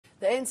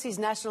ANC's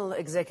National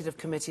Executive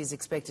Committee is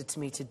expected to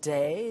meet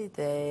today.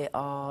 They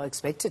are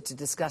expected to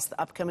discuss the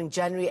upcoming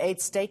January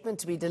 8th statement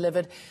to be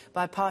delivered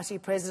by party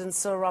President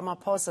Cyril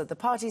Ramaphosa. The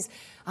party's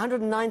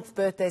 109th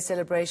birthday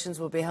celebrations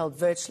will be held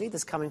virtually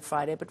this coming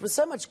Friday, but with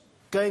so much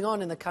going on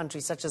in the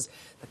country, such as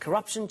the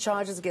corruption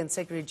charges against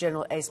Secretary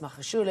General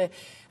eNCA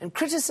and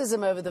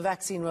criticism over the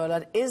vaccine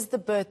rollout, is the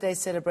birthday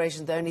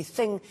celebration the only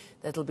thing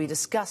that will be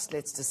discussed?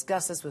 Let's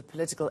discuss this with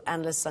political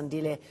analyst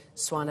Sandile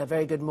Swana.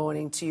 Very good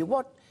morning to you.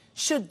 What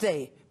should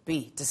they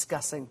be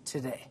discussing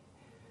today?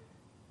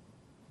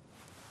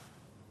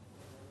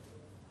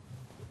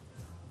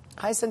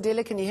 Hi,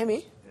 Sandile, can you hear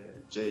me?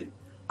 Jane,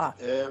 I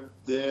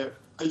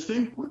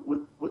think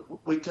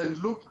we can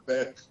look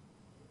back.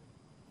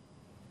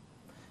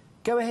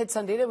 Go ahead,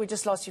 Sandile. We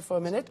just lost you for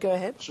a minute. Go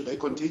ahead. Should I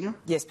continue?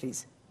 Yes,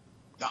 please.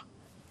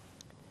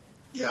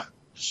 Yeah.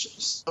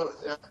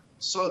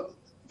 So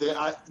there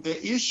are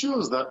the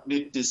issues that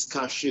need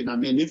discussion. I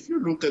mean, if you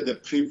look at the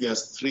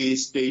previous three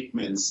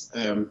statements,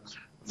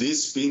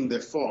 this being the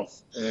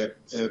fourth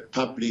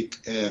public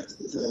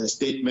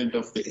statement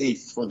of the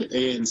 8th for the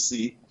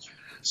ANC.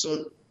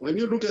 So when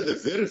you look at the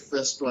very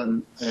first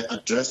one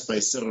addressed by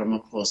Cyril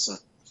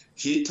Ramaphosa,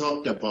 he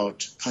talked about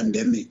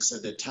pandemics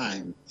at the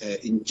time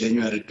in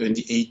January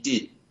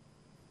 2018.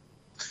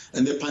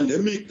 And the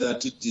pandemic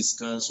that he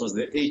discussed was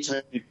the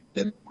HIV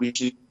pandemic,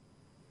 which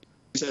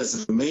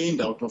has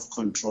remained out of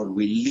control.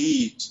 We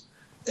lead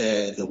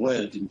the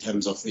world in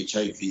terms of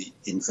HIV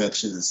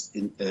infections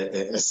in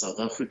South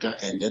Africa.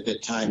 And at the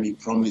time, he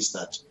promised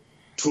that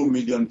 2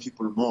 million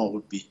people more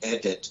would be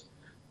added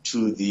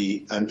to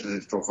the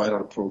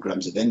antiretroviral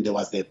programs. And then there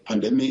was the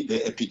pandemic,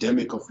 the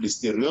epidemic of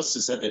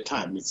listeriosis at the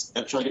time. It's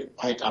actually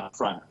quite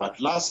upfront. But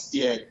last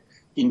year,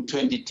 in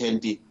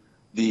 2020,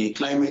 the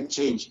climate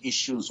change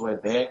issues were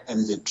there,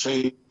 and the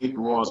trade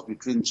wars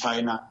between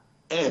China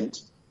and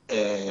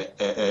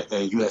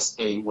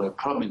USA were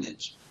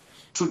prominent.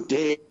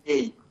 Today,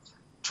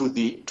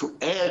 to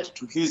add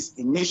to his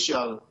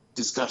initial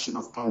discussion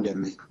of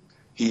pandemic,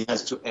 he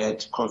has to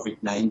add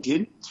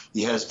COVID-19.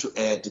 He has to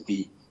add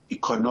the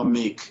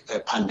economic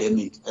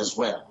pandemic as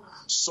well.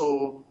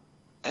 So,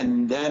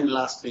 and then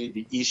lastly,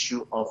 the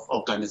issue of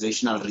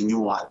organizational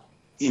renewal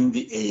in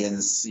the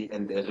ANC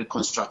and the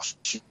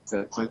reconstruction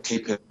of the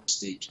capable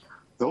state.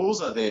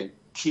 Those are the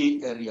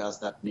key areas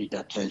that need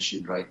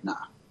attention right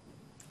now.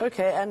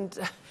 Okay, and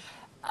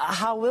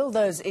how will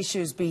those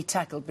issues be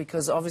tackled?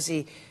 Because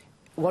obviously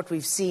what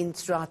we've seen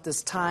throughout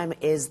this time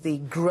is the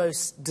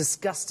gross,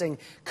 disgusting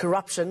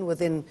corruption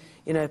within,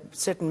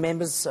 certain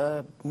members,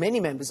 many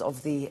members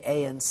of the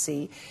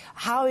ANC.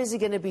 How is he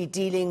going to be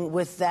dealing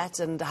with that,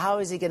 and how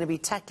is he going to be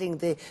tackling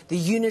the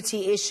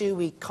unity issue?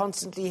 We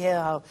constantly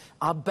hear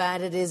how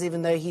bad it is,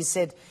 even though he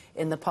said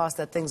in the past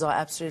that things are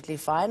absolutely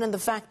fine, and the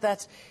fact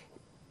that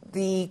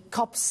the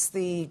cops,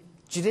 the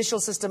judicial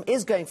system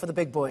is going for the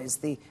big boys,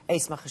 the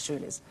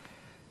eNCA.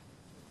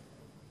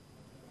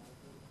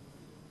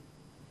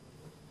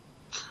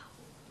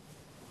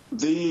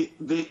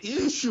 The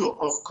issue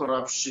of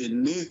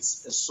corruption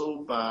needs a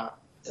sober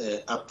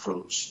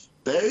approach.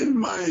 Bear in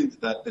mind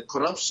that the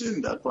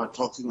corruption that we're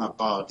talking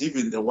about,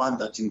 even the one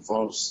that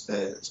involves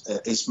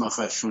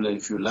eNCA,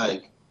 if you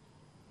like,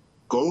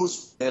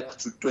 goes back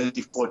to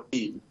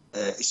 2014.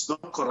 It's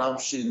not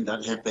corruption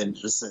that happened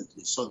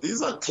recently. So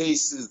these are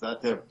cases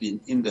that have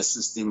been in the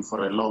system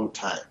for a long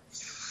time.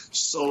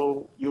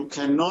 So you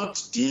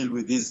cannot deal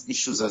with these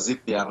issues as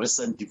if they are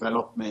recent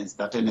developments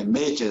that an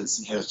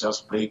emergency has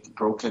just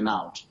broken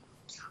out.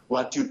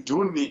 What you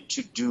do need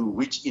to do,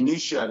 which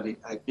initially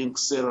I think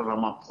Cyril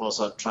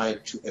Ramaphosa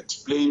tried to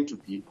explain to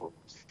people,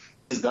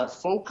 is that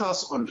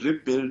focus on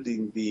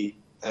rebuilding the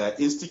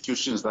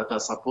institutions that are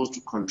supposed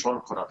to control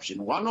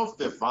corruption. One of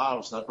the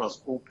valves that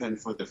was open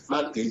for the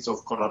floodgates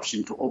of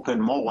corruption to open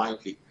more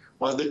widely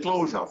was the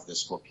closure of the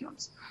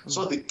Scorpions.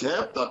 So the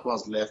gap that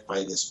was left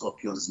by the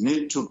Scorpions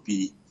need to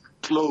be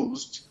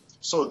closed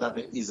so that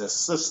there is a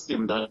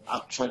system that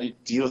actually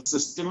deals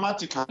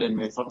systematically and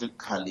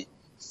methodically,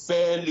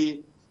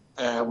 fairly,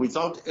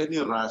 without any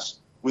rush,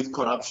 with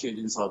corruption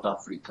in South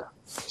Africa.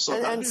 So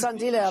and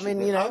Sandile, I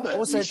mean,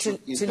 also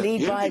to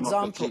lead by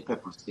example.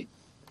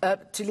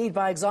 To lead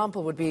by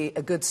example would be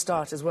a good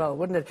start as well,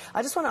 wouldn't it?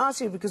 I just want to ask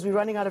you, because we're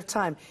running out of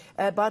time,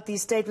 about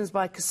these statements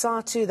by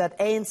Cosatu that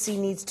ANC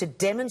needs to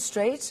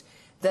demonstrate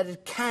that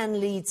it can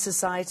lead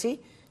society.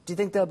 Do you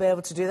think they'll be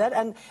able to do that?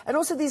 And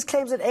also these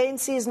claims that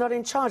ANC is not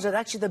in charge, that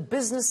actually the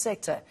business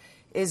sector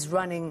is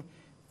running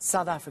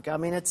South Africa. I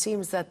mean, it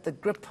seems that the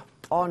grip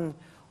on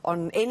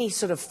any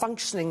sort of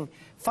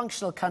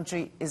functional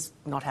country is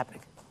not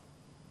happening.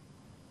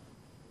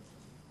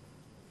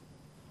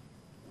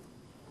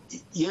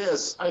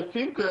 Yes, I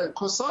think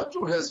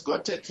Cosatu has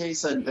got a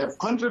case, and they've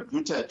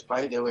contributed,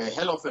 by the way, a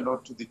hell of a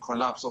lot to the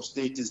collapse of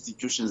state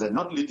institutions and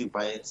not leading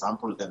by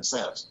example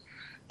themselves.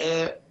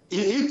 It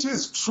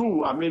is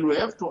true. I mean, we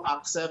have to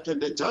accept,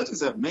 and the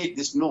judges have made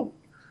this known,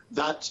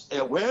 that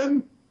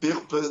when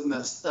big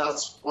business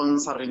starts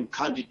sponsoring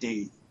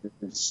candidates,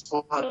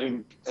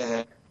 sponsoring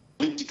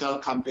political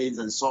campaigns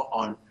and so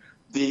on,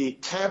 the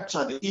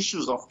capture, the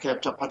issues of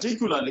capture,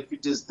 particularly if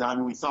it is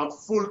done without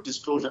full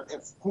disclosure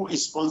of who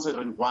is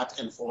sponsoring what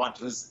and for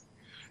what reason,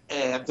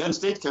 then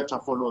state capture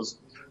follows.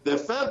 The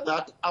fact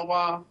that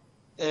our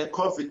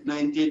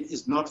COVID-19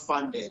 is not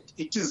funded,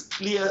 it is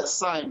clear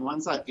sign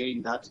once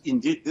again that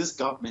indeed this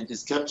government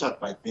is captured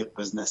by big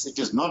business. It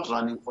is not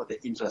running for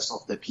the interests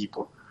of the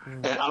people.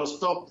 I'll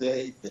stop there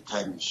if the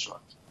time is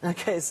short.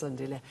 Okay,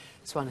 Sandile.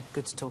 Swana,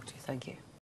 good to talk to you. Thank you.